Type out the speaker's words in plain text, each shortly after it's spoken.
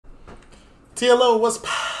TLO, what's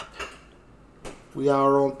pop? We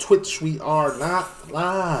are on Twitch. We are not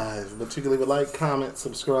live, but you can leave a like, comment,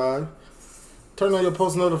 subscribe. Turn on your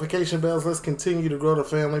post notification bells. Let's continue to grow the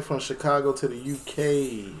family from Chicago to the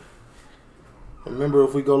UK. Remember,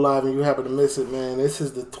 if we go live and you happen to miss it, man, this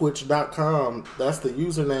is the twitch.com. That's the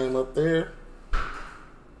username up there.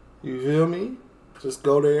 You feel me? Just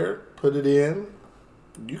go there, put it in.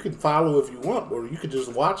 You can follow if you want, or you can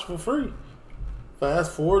just watch for free.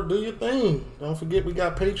 Fast forward, do your thing. Don't forget we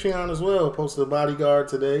got Patreon as well. Posted a bodyguard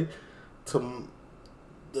today.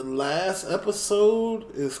 The last episode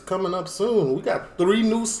is coming up soon. We got 3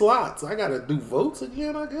 new slots. I gotta do votes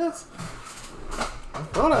again, I guess. I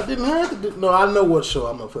thought I didn't have to do. No, I know what show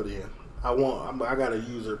I'm gonna put in. I got a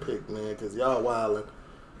user pick, man, because y'all wildin'.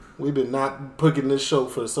 We've been not picking this show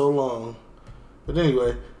for so long. But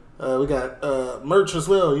anyway, we got merch as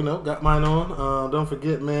well, you know, got mine on. Don't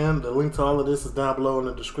forget, man, the link to all of this is down below in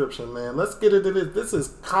the description, man. Let's get into this. This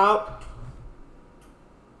is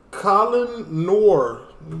Colin Noor.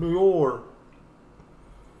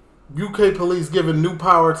 UK police given new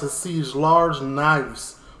power to seize large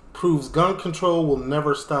knives. Proves gun control will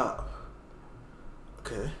never stop.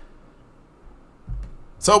 Okay.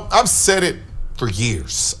 So I've said it for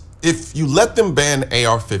years. If you let them ban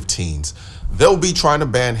AR-15s, they'll be trying to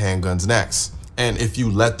ban handguns next. And if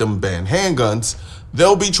you let them ban handguns,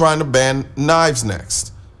 they'll be trying to ban knives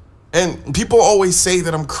next. And people always say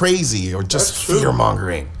that I'm crazy or just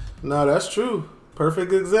fear-mongering. No, that's true.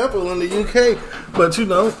 Perfect example in the UK. But, you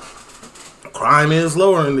know, crime is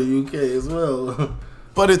lower in the UK as well.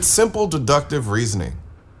 But it's simple deductive reasoning.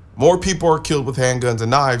 More people are killed with handguns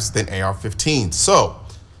and knives than AR-15s. So,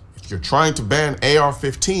 if you're trying to ban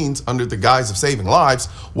AR-15s under the guise of saving lives,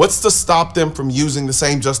 what's to stop them from using the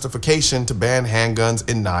same justification to ban handguns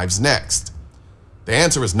and knives next? The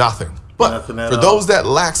answer is nothing. But for those that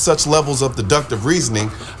lack such levels of deductive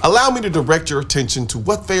reasoning, allow me to direct your attention to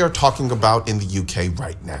what they are talking about in the UK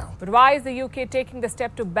right now. But why is the UK taking the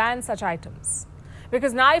step to ban such items?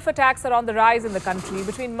 Because knife attacks are on the rise in the country.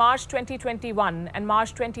 Between March 2021 and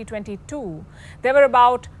March 2022, there were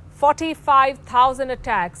about 45,000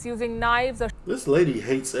 attacks using knives. This lady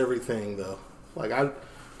hates everything, though. Like,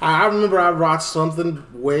 I remember I watched something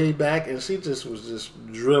way back, and she just was just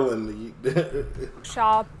drilling the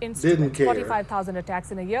sharp instruments. Didn't care. 45,000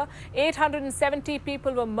 attacks in a year. 870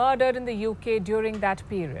 people were murdered in the UK during that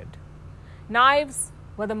period. Knives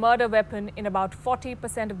were the murder weapon in about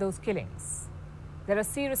 40% of those killings. They're a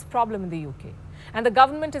serious problem in the UK, and the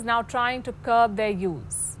government is now trying to curb their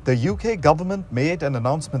use. The UK government made an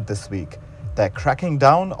announcement this week. They're cracking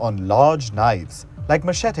down on large knives, like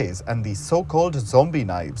machetes and the so-called zombie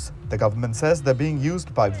knives. The government says they're being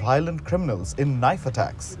used by violent criminals in knife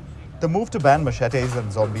attacks. The move to ban machetes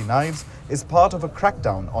and zombie knives is part of a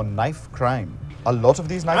crackdown on knife crime. A lot of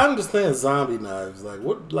these knives... I understand zombie knives. Like,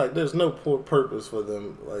 what? Like, there's no purpose for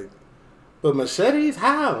them. Like, but machetes?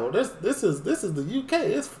 How? This is the UK.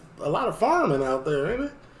 It's a lot of farming out there, ain't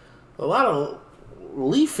it? A lot of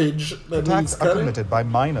leafage that needs cutting. Attacks are committed by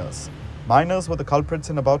minors. Minors were the culprits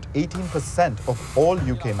in about 18% of all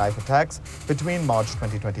UK knife attacks between March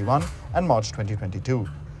 2021 and March 2022.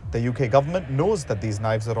 The UK government knows that these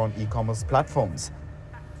knives are on e-commerce platforms.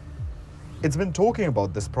 It's been talking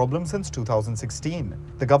about this problem since 2016.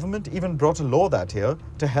 The government even brought a law that year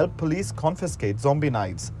to help police confiscate zombie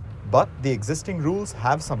knives. But the existing rules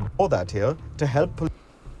have some law that year to help police.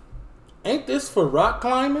 Ain't this for rock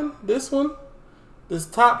climbing? This one? This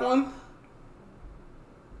top one?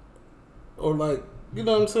 Or like, you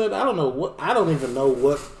know what I'm saying? I don't know what. I don't even know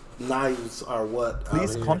what knives are what.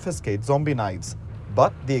 Police confiscate zombie knives,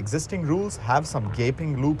 but the existing rules have some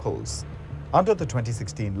gaping loopholes. Under the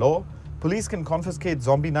 2016 law, police can confiscate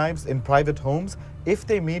zombie knives in private homes if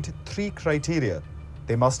they meet 3 criteria.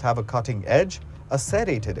 They must have a cutting edge, a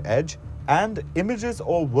serrated edge, and images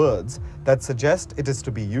or words that suggest it is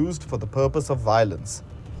to be used for the purpose of violence.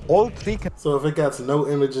 All 3 can... So if it got no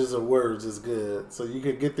images or words, it's good. So you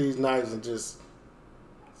could get these knives and just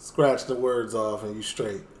scratch the words off and you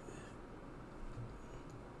straight.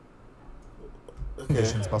 Okay.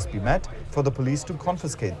 Conditions must be met for the police to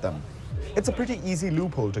confiscate them. It's a pretty easy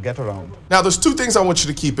loophole to get around. Now, there's 2 things I want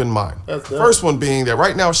you to keep in mind. First one being that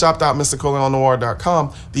right now,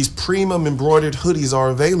 shop.mrcolinnoir.com, these premium embroidered hoodies are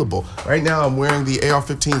available. Right now, I'm wearing the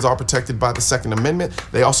AR-15s, are protected by the Second Amendment.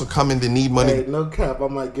 They also come in the need money. Hey, no cap, I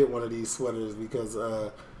might get one of these sweaters because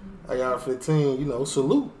AR-15, you know,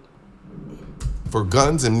 salute. For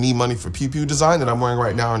guns and need money for pew pew design that I'm wearing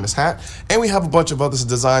right now in this hat. And we have a bunch of other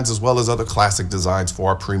designs as well as other classic designs for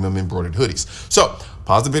our premium embroidered hoodies. So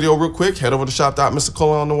pause the video real quick, head over to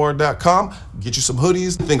shop.mrcolonontheword.com, get you some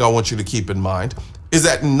hoodies. The thing I want you to keep in mind is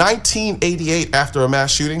that in 1988, after a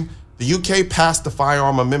mass shooting, the UK passed the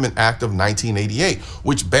Firearm Amendment Act of 1988,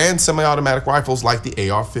 which banned semi-automatic rifles like the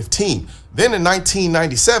AR-15. Then in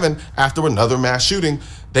 1997, after another mass shooting,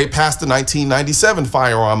 they passed the 1997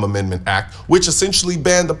 Firearm Amendment Act, which essentially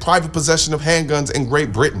banned the private possession of handguns in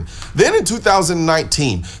Great Britain. Then in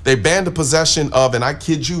 2019, they banned the possession of, and I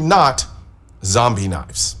kid you not, zombie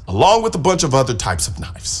knives, along with a bunch of other types of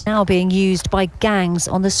knives. Now being used by gangs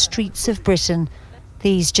on the streets of Britain.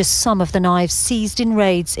 These just some of the knives seized in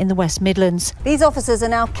raids in the West Midlands. These officers are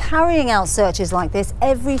now carrying out searches like this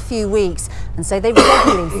every few weeks and say they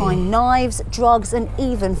regularly find knives, drugs and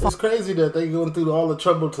even... It's crazy that they're going through all the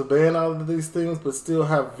trouble to ban all of these things but still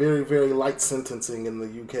have very, very light sentencing in the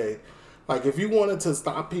UK. Like if you wanted to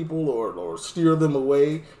stop people or steer them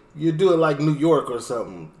away, you do it like New York or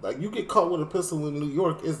something. Like you get caught with a pistol in New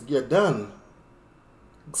York, you're done.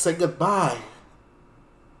 Say goodbye.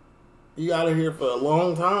 You out of here for a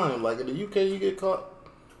long time. Like in the UK, you get caught.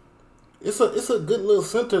 It's a good little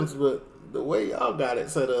sentence, but the way y'all got it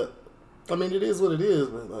set up, I mean, it is what it is.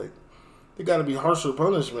 But like, there got to be harsher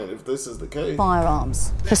punishment if this is the case.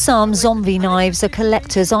 Firearms. For some, zombie knives are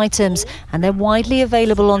collector's items, and they're widely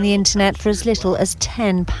available on the internet for as little as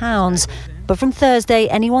 £10. But from Thursday,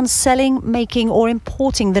 anyone selling, making or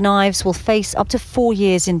importing the knives will face up to 4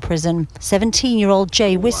 years in prison. 17-year-old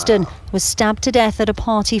Jay Whiston was stabbed to death at a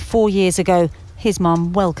party 4 years ago. His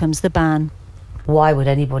mum welcomes the ban. Why would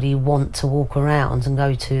anybody want to walk around and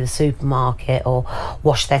go to the supermarket or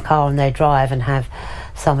wash their car on their drive and have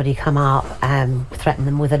somebody come up and threaten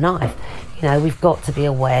them with a knife? You know, we've got to be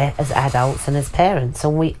aware as adults and as parents,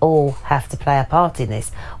 and we all have to play a part in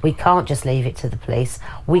this. We can't just leave it to the police.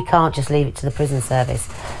 We can't just leave it to the prison service.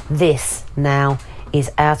 This now is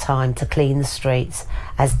our time to clean the streets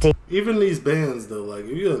as even these bans, though, like,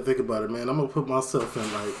 if you gotta think about it, man, I'm gonna put myself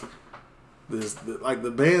in, like, this, like, the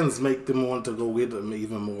bans make them want to go get them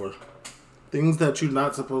even more. Things that you're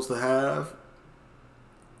not supposed to have,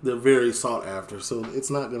 they're very sought after, so it's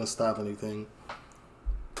not gonna stop anything.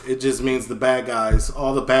 It just means the bad guys,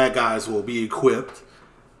 all the bad guys will be equipped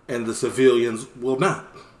and the civilians will not.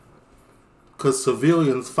 Because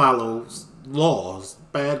civilians follow laws.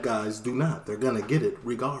 Bad guys do not. They're going to get it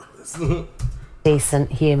regardless.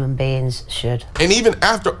 decent human beings should. And even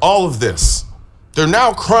after all of this, they're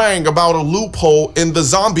now crying about a loophole in the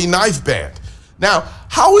zombie knife ban. Now,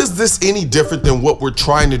 how is this any different than what we're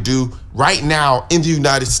trying to do right now in the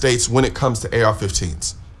United States when it comes to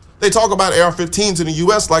AR-15s? They talk about AR-15s in the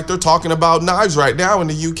US like they're talking about knives right now in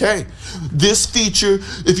the UK. This feature,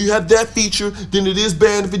 if you have that feature, then it is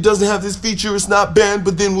banned. If it doesn't have this feature, it's not banned.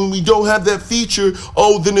 But then when we don't have that feature,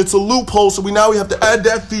 oh, then it's a loophole. So now we have to add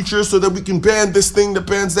that feature so that we can ban this thing that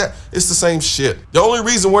bans that. It's the same shit. The only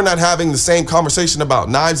reason we're not having the same conversation about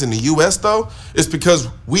knives in the US, though, is because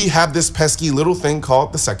we have this pesky little thing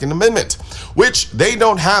called the Second Amendment, which they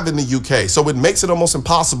don't have in the UK. So it makes it almost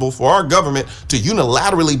impossible for our government to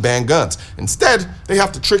unilaterally ban guns. Instead, they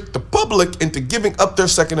have to trick the public into giving up their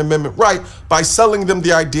Second Amendment right by selling them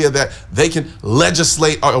the idea that they can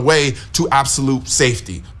legislate our way to absolute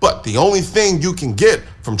safety. But the only thing you can get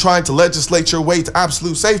from trying to legislate your way to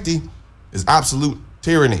absolute safety is absolute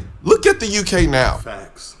tyranny. Look at the UK now.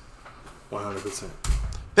 Facts. 100%.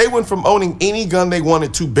 They went from owning any gun they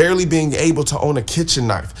wanted to barely being able to own a kitchen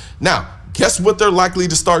knife. Now, guess what they're likely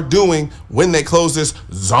to start doing when they close this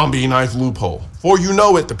zombie knife loophole? Before you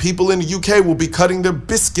know it, the people in the UK will be cutting their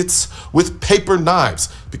biscuits with paper knives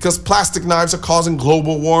because plastic knives are causing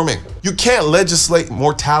global warming. You can't legislate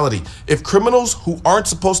mortality. If criminals who aren't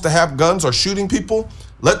supposed to have guns are shooting people,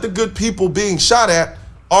 let the good people being shot at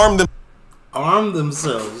arm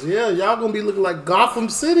themselves. Yeah, y'all gonna be looking like Gotham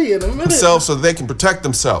City in a minute. Themselves so they can protect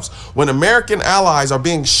themselves. When American allies are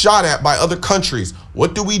being shot at by other countries,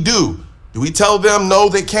 what do? Do we tell them no,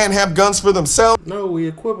 they can't have guns for themselves? No, we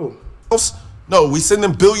equip them. No, we send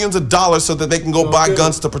them billions of dollars so that they can go buy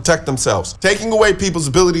guns to protect themselves. Taking away people's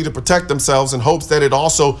ability to protect themselves in hopes that it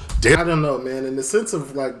also did. I don't know, man. In the sense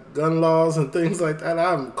of like gun laws and things like that,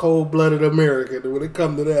 I'm cold-blooded American when it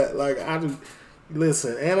comes to that. Like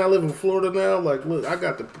listen, and I live in Florida now. Like, look, I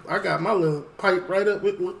got my little pipe right up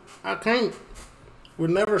with. I can't. We're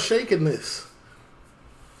never shaking this.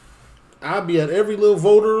 I'll be at every little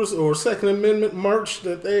voters or Second Amendment march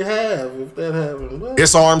that they have if that happens. Well,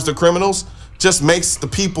 disarms the criminals, just makes the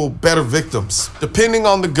people better victims. Depending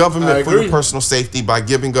on the government for your personal safety by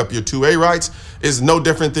giving up your 2A rights is no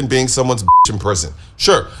different than being someone's in prison.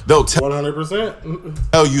 Sure, they'll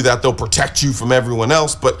 100% tell you that they'll protect you from everyone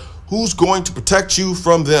else, but who's going to protect you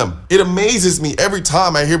from them? It amazes me every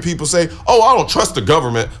time I hear people say, oh, I don't trust the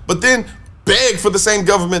government, but then beg for the same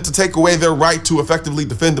government to take away their right to effectively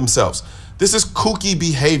defend themselves. This is kooky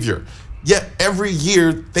behavior. Yet every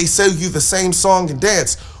year they sell you the same song and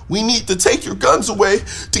dance. We need to take your guns away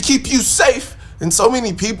to keep you safe. And so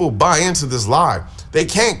many people buy into this lie. They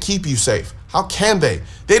can't keep you safe. How can they?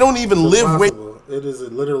 They don't even live where. It is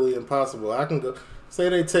literally impossible. I can go say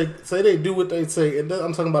they do what they say, and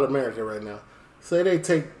I'm talking about America right now. Say they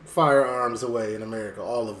take firearms away in America,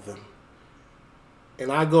 all of them.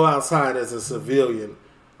 And I go outside as a civilian,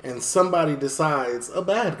 and somebody decides, a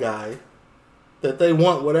bad guy, that they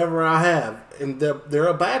want whatever I have, and they're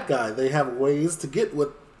a bad guy. They have ways to get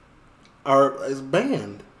what is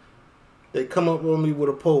banned. They come up on me with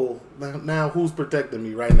a pole. Now who's protecting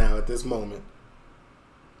me right now at this moment?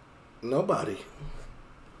 Nobody.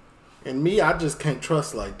 And me, I just can't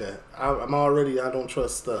trust like that. I don't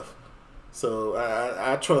trust stuff. So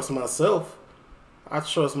I trust myself. I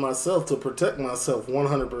trust myself to protect myself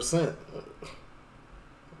 100%.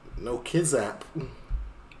 No kids app.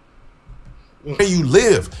 Where you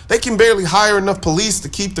live. They can barely hire enough police to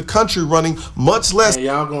keep the country running, much less. And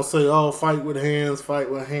y'all gonna say, oh, fight with hands, fight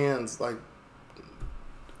with hands. Like,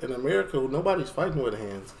 in America, nobody's fighting with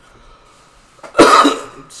hands.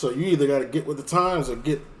 So you either got to get with the times or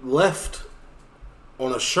get left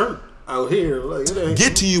on a shirt out here. Like,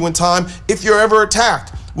 get to you in time if you're ever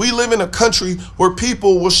attacked. We live in a country where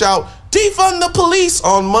people will shout, defund the police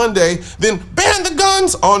on Monday, then ban the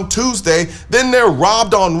guns on Tuesday, then they're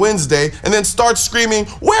robbed on Wednesday, and then start screaming,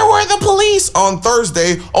 where were the police on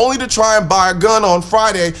Thursday, only to try and buy a gun on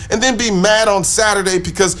Friday, and then be mad on Saturday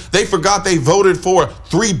because they forgot they voted for a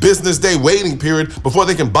 3 business day waiting period before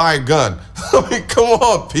they can buy a gun. I mean, come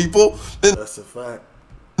on, people. That's a fact.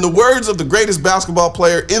 In the words of the greatest basketball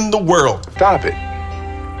player in the world, stop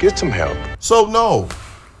it. Get some help. So no.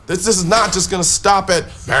 This is not just going to stop at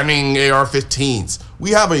banning AR-15s. We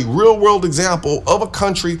have a real-world example of a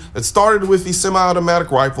country that started with these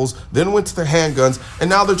semi-automatic rifles, then went to the handguns, and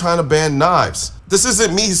now they're trying to ban knives. This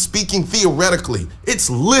isn't me speaking theoretically. It's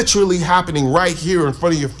literally happening right here in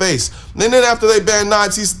front of your face. And then after they ban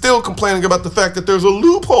knives, he's still complaining about the fact that there's a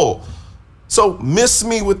loophole. So miss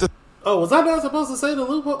me with the... Oh, was I not supposed to say the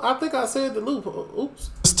loophole? I think I said the loophole. Oops.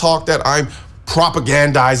 This talk that I'm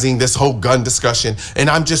propagandizing this whole gun discussion and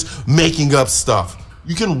I'm just making up stuff.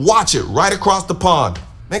 You can watch it right across the pond.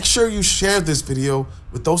 Make sure you share this video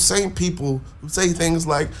with those same people who say things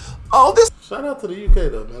like, oh, this. Shout out to the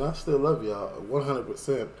UK though, man. I still love y'all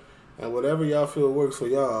 100%. And whatever y'all feel works for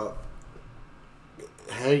y'all,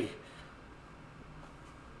 hey,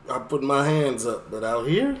 I put my hands up. But out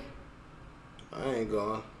here, I ain't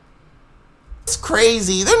going. It's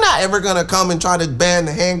crazy. They're not ever going to come and try to ban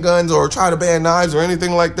the handguns or try to ban knives or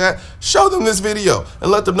anything like that. Show them this video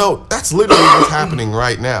and let them know that's literally what's happening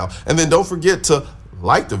right now. And then don't forget to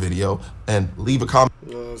like the video and leave a comment.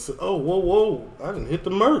 Oh, whoa. I didn't hit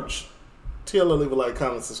the merch. TLO, leave a like,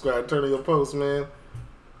 comment, subscribe, turn on your post, man.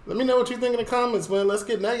 Let me know what you think in the comments, man. Let's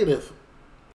get negative.